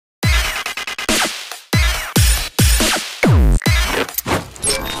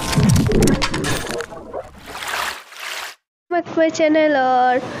My channel.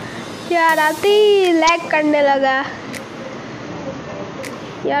 और यार आते ही लैग करने लगा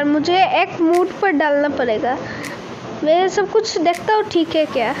यार, मुझे एक मूड पर डालना पड़ेगा। मैं सब कुछ देखता हूँ ठीक है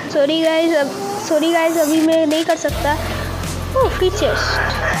क्या। सॉरी गाइस अभी मैं नहीं कर सकता। ओह फ्री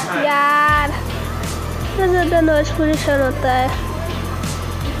चेस्ट यार, इतना ज़्यादा नॉइस पोल्यूशन होता है।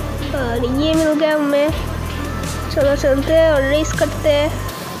 और ये मिल गया हमें, चलो चलते हैं और रेस करते हैं।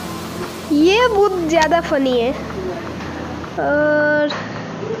 ये बहुत ज़्यादा फनी है। और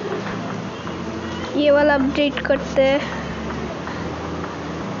ये वाला अपडेट करते हैं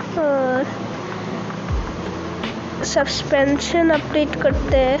और सस्पेंशन अपडेट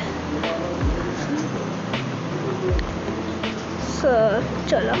करते हैं।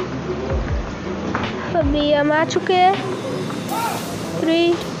 चलो अभी हम आ चुके हैं।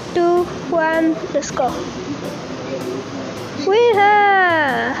 3, 2, 1 लेट्स गो।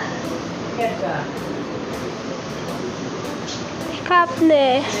 आपने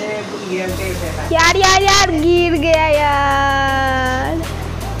यार गिर गया यार।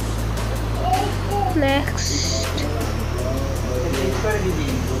 नेक्स्ट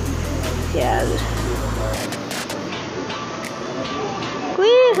यार,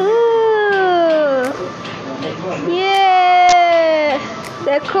 ये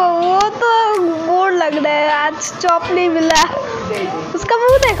देखो वो तो बोर लग रहा है। आज चॉप नहीं मिला, उसका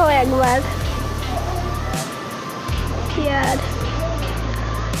मुंह देखो एक बार यार।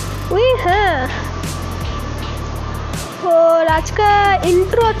 हाँ, और आज का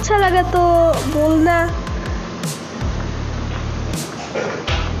इंट्रो अच्छा लगा तो बोलना।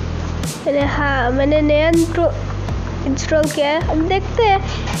 मैंने नया इंट्रो इंस्टॉल किया है, अब देखते हैं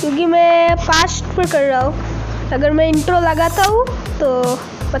क्योंकि मैं फास्ट पर कर रहा हूँ। अगर मैं इंट्रो लगाता हूँ तो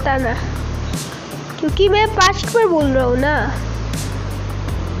बताना, क्योंकि मैं फास्ट पर बोल रहा हूँ ना।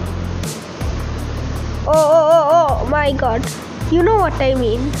 Oh my God, you know what I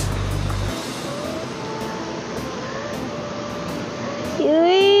mean.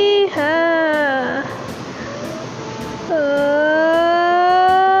 हाँ,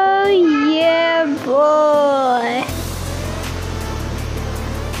 ये बॉय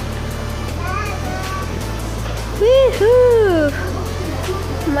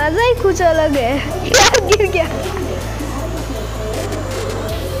मजा ही कुछ अलग है यार। गिर गया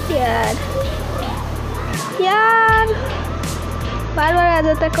यार बार बार आ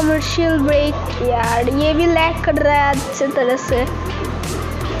जाता है कमर्शियल ब्रेक यार। ये भी लैग कर रहा है अच्छी तरह से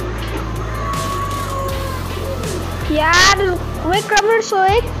यार।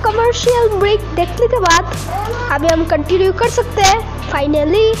 एक कमर्शियल ब्रेक देखने के बाद अभी हम कंटिन्यू कर सकते हैं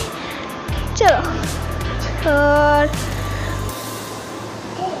फाइनली। चलो, और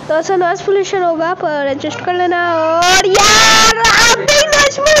तो सा नॉइस पोल्यूशन होगा पर एडजस्ट कर लेना। और यार अभी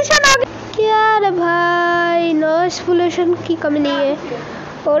नॉइस पोल्यूशन हो गया यार भाई, नॉइस पोल्यूशन की कमी नहीं है।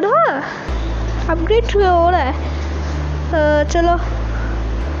 और हाँ, अपग्रेड हो रहा है। चलो,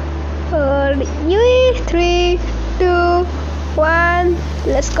 और 3, 2, 1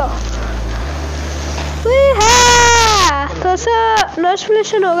 लेट्स गो। थोड़ा सा नॉइस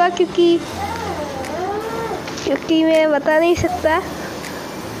पोल्यूशन होगा क्योंकि मैं बता नहीं सकता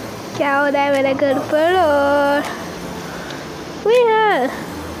क्या हो रहा है मेरे घर पर। और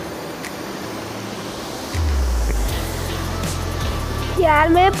यार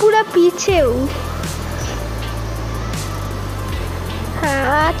मैं पूरा पीछे हूँ। हाँ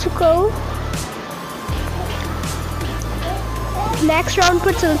आ चुका हूँ। नेक्स्ट राउंड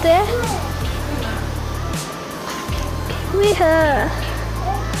पर चलते हैं।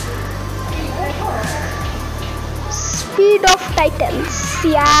 स्पीड ऑफ टाइटन्स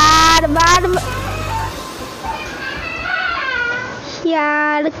यार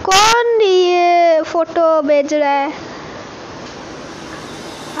कौन ये फोटो भेज रहा है।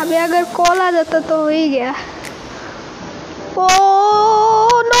 अभी अगर कॉल आ जाता तो हो ही गया।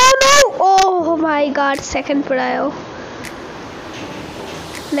 Oh no, oh my God, second पर आया हो।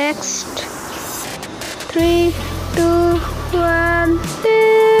 नेक्स्ट 3, 2, 1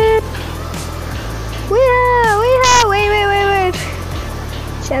 वेट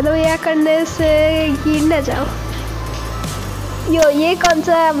चलो, यह करने से गिर न जाओ। ये कौन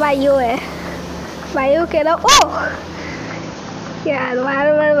सा बायो है? बायो कह रहा। ओह यार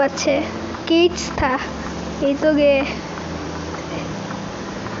बार बच्चे किड्स था ये तो गए।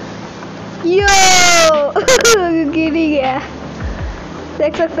 गिर ही गया।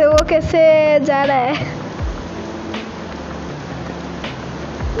 देख सकते हो वो कैसे जा रहा है।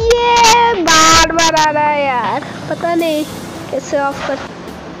 ये बार आ रहा है यार, पता नहीं कैसे ऑफ कर।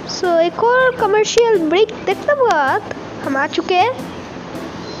 एक और कमर्शियल ब्रेक देखने बाद हम आ चुके हैं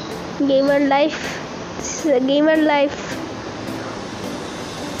गेमर लाइफ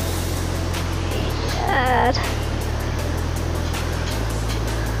यार।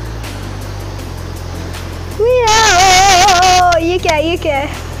 ये क्या है, ये क्या है?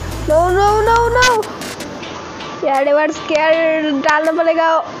 नो नो नो नो यार, रिवर्स गियर डालना पड़ेगा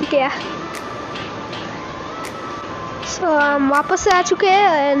क्या? सो हम वापस से आ चुके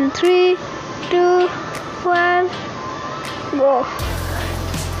हैं एंड 3 2 1 गो।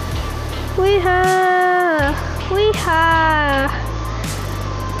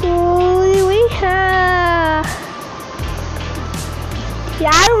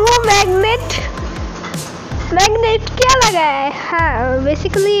 यार वो मैग्नेट क्या लगा है? हाँ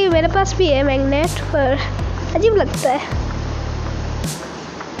बेसिकली मेरे पास भी है मैग्नेट, पर अजीब लगता है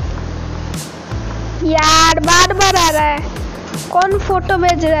यार, बार बार आ रहा है। कौन फोटो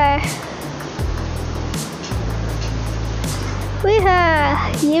भेज रहा है? वही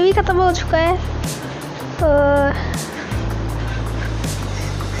हाँ, ये भी खत्म हो चुका है।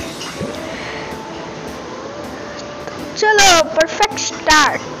 चलो परफेक्ट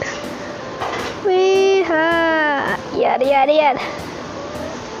स्टार्ट। हाँ यार यार यार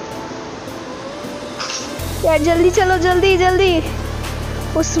यार, जल्दी चलो, जल्दी जल्दी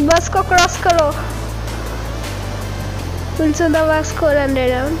उस बस को क्रॉस करो। बस को रन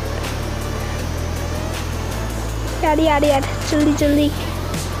डाउन यार यार यार, जल्दी जल्दी।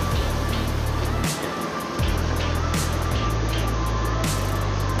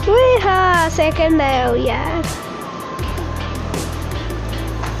 हाँ सेकंड है यार।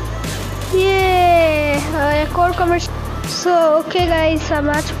 ये एक और कमर्शियल। सो ओके गाइस, हम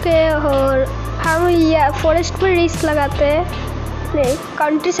आ चुके हैं और हम ये फॉरेस्ट पर रेस लगाते हैं, नहीं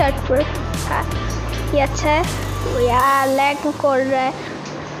काउंट्री साइड पर। हाँ ये अच्छा है यार, लैग कर रहा है।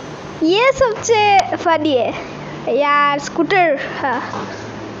 ये सबसे फनी है यार, स्कूटर। हाँ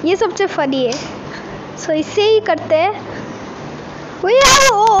ये सबसे फनी है। सो इससे ही करते हैं।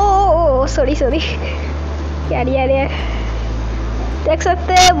 ओ सॉरी यार यार यार, देख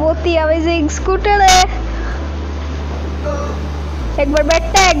सकते हैं बहुत ही अमेजिंग स्कूटर है। एक बार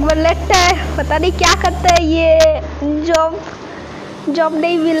बैठता है, एक बार लेटता है, पता नहीं क्या करता है ये। जॉब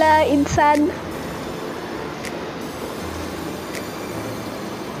नहीं मिला इंसान।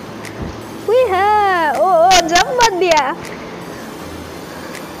 हाँ ओ जंप मत दिया।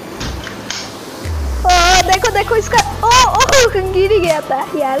 ओ देखो इसका, ओ गिर गया था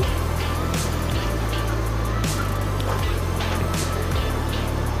यार।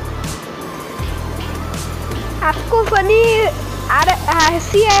 आपको फनी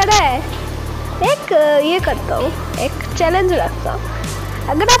हंसी आ रहा है? एक ये करता हूँ, एक चैलेंज रखता हूँ।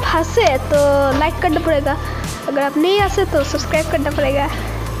 अगर आप हंसे तो लाइक करना पड़ेगा, अगर आप नहीं हंसे तो सब्सक्राइब करना पड़ेगा।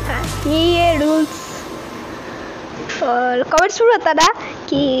 हाँ ये रूल्स। और कमेंट्स में बताना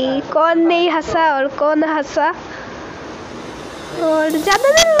कि कौन नहीं हंसा और कौन हंसा। और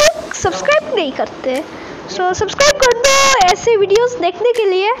ज़्यादातर लोग सब्सक्राइब नहीं करते, सो सब्सक्राइब कर दो ऐसे वीडियोस देखने के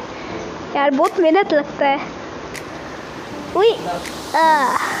लिए यार, बहुत मेहनत लगता है। उई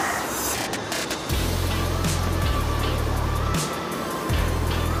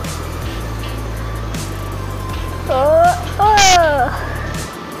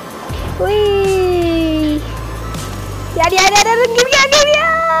यार यार यार,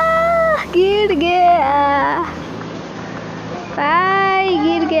 गिर गया।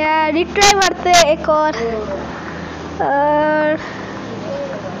 रिट्राई मारते एक और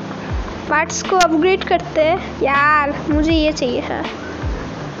पार्ट्स को अपग्रेड करते हैं यार। मुझे ये चाहिए।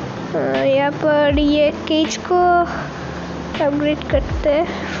 हाँ यहाँ पर ये केज को अपग्रेड करते हैं।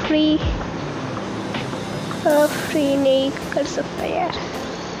 फ्री नहीं कर सकता यार,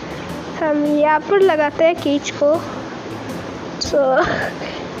 हम यहाँ पर लगाते हैं केज को। सो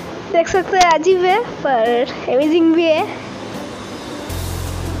देख सकते हैं अजीब है पर अमेजिंग भी है।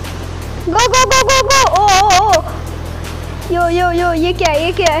 गो गो गो गो गो ओ यो ये क्या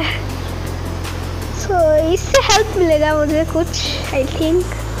है? सो इससे हेल्प मिलेगा मुझे कुछ, आई थिंक।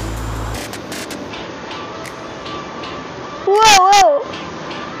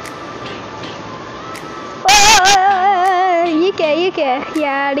 ये क्या है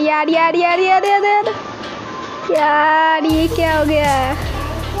यार यार यार यार यार यार यार यार, ये क्या हो गया?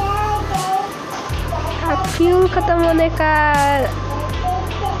 अब फ्यूल खत्म होने का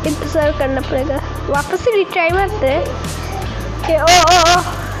इंतजार करना पड़ेगा। वापस से रिट्राई मारते हैं। ओ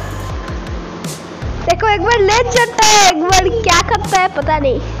देखो, एक बार लेट जाता है, एक बार क्या करता है पता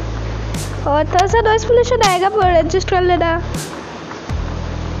नहीं। और थोड़ा सा नॉइस पोल्यूशन आएगा, पर एडजस्ट कर लेना।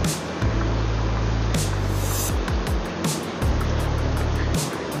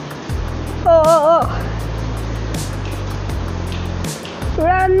 ओ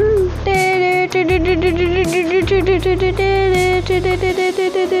रन।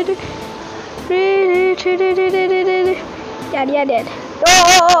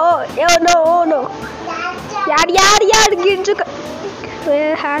 यार नो यार गिर चुका,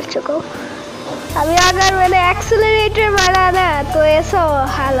 मैं हार चुका हूँ। अभी अगर मैंने एक्सेलरेटर मारा ना तो ऐसा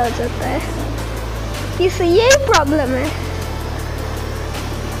हाल हो जाता है। यही प्रॉब्लम है।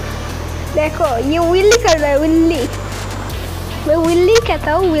 देखो ये विल्ली कर रहा है, विल्ली, मैं विल्ली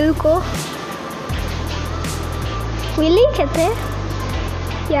कहता हूँ, विल को विल्ली कहते हैं।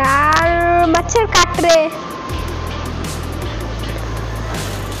 यार मच्छर काट रहे,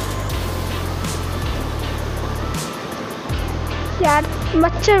 यार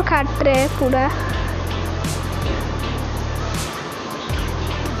मच्छर काट रहे पूरा।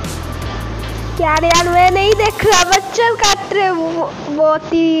 यार मैं नहीं देख रहा, मच्छर काट रहे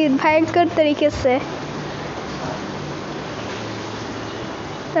बहुत ही भयंकर तरीके से।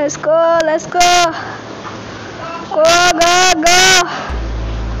 Let's go go।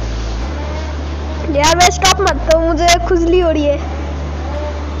 यार मैं स्टॉप मत, मुझे खुजली हो रही है।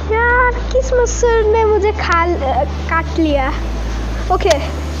 यार किस मच्छर ने मुझे काट लिया। ओके,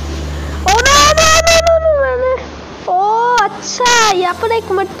 ओ नो मैंने, ओ अच्छा यहाँ पर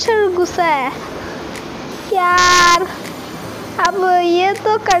एक मच्छर घुसा है। यार अब ये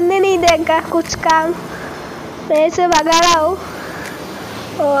तो करने नहीं देगा कुछ काम, मैं इसे भगा रहा हूँ।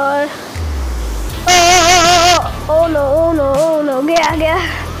 और ओ नो गया।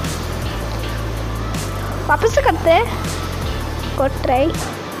 वापस से करते हैं, good try.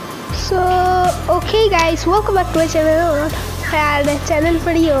 So okay guys, welcome back to channel. यार चैनल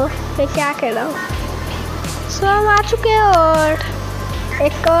पर ही हो, मैं क्या कह रहा हूँ। सो हम आ चुके हैं और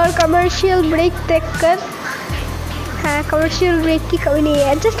एक और कमर्शियल ब्रेक देखकर। हाँ, कमर्शियल ब्रेक की कमी नहीं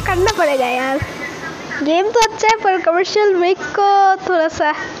है, एडजस्ट करना पड़ेगा यार। गेम तो अच्छा है पर कमर्शियल ब्रेक को थोड़ा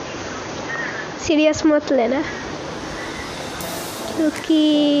सा सीरियस मत लेना,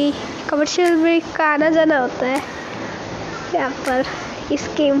 क्योंकि कमर्शियल ब्रेक का आना जाना होता है यहाँ पर, इस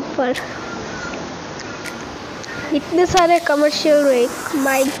गेम पर। इतने सारे कमर्शियल ब्रेक,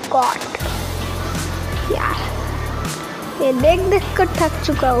 माय गॉड यार, ये देख कर थक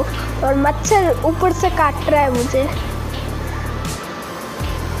चुका हूँ। और मच्छर ऊपर से काट रहा है मुझे।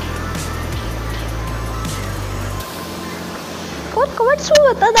 और कमेंट्स में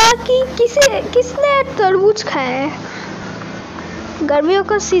बता था कि किसने तरबूज खाया है। गर्मियों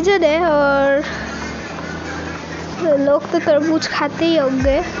का सीजन है और लोग तो तरबूज खाते ही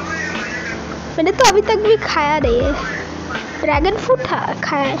होंगे। मैंने तो अभी तक भी खाया नहीं है। ड्रैगन फ्रूट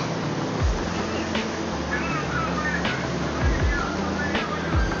खाया है।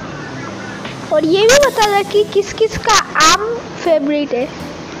 और ये भी बता था कि किस किस का आम फेवरेट है,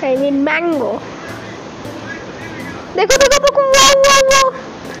 आई मीन मैंगो। देखो वाओ,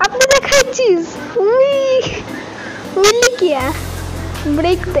 आपने देखा एक चीज, विल्ली किया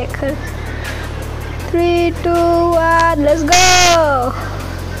ब्रेक देखकर। 3 2 1 लेट्स गो।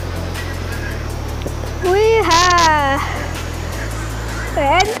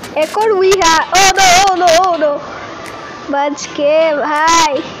 एक और ओ नो बच के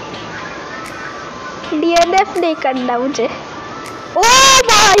भाई, DNF नहीं करना मुझे। ओ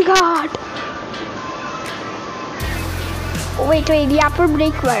माय गॉड, वेट यहाँ पर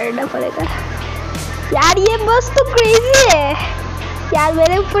ब्रेक मारना पड़ेगा। यार ये बस तो क्रेजी है यार,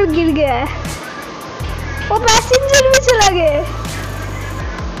 मेरे ऊपर गिर गया है। वो पैसेंजर भी चला गया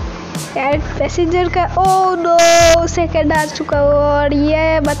यार, पैसेंजर का। ओ नो, सेकंड आ चुका हूँ और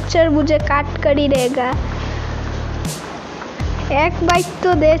ये मच्छर मुझे काट कर ही रहेगा। एक बाइट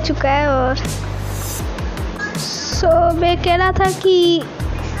तो दे चुका है। और सो मैं कह रहा था कि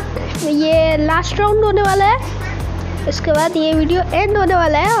ये लास्ट राउंड होने वाला है, इसके बाद ये वीडियो एंड होने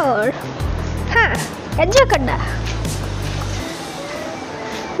वाला है। और हाँ, एंजॉय करना।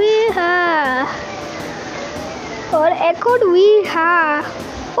 और एक और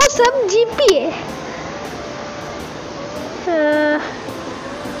वो सब जीपी है।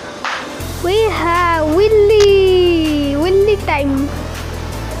 Willey time.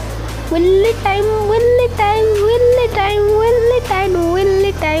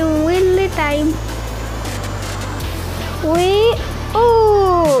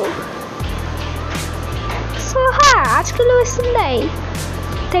 So हाँ, आज के लिए इतना ही।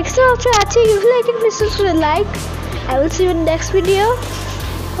 Thanks so much for watching. If you like it, please subscribe, like. I will see you in next video.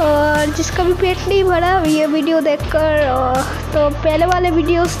 और जिसका भी पेट नहीं भरा ये वीडियो देखकर, तो पहले वाले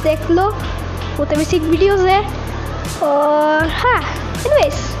वीडियोस देख लो, वो तो बेसिक वीडियोस है। और हाँ,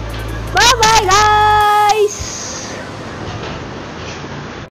 anyways, bye bye guys.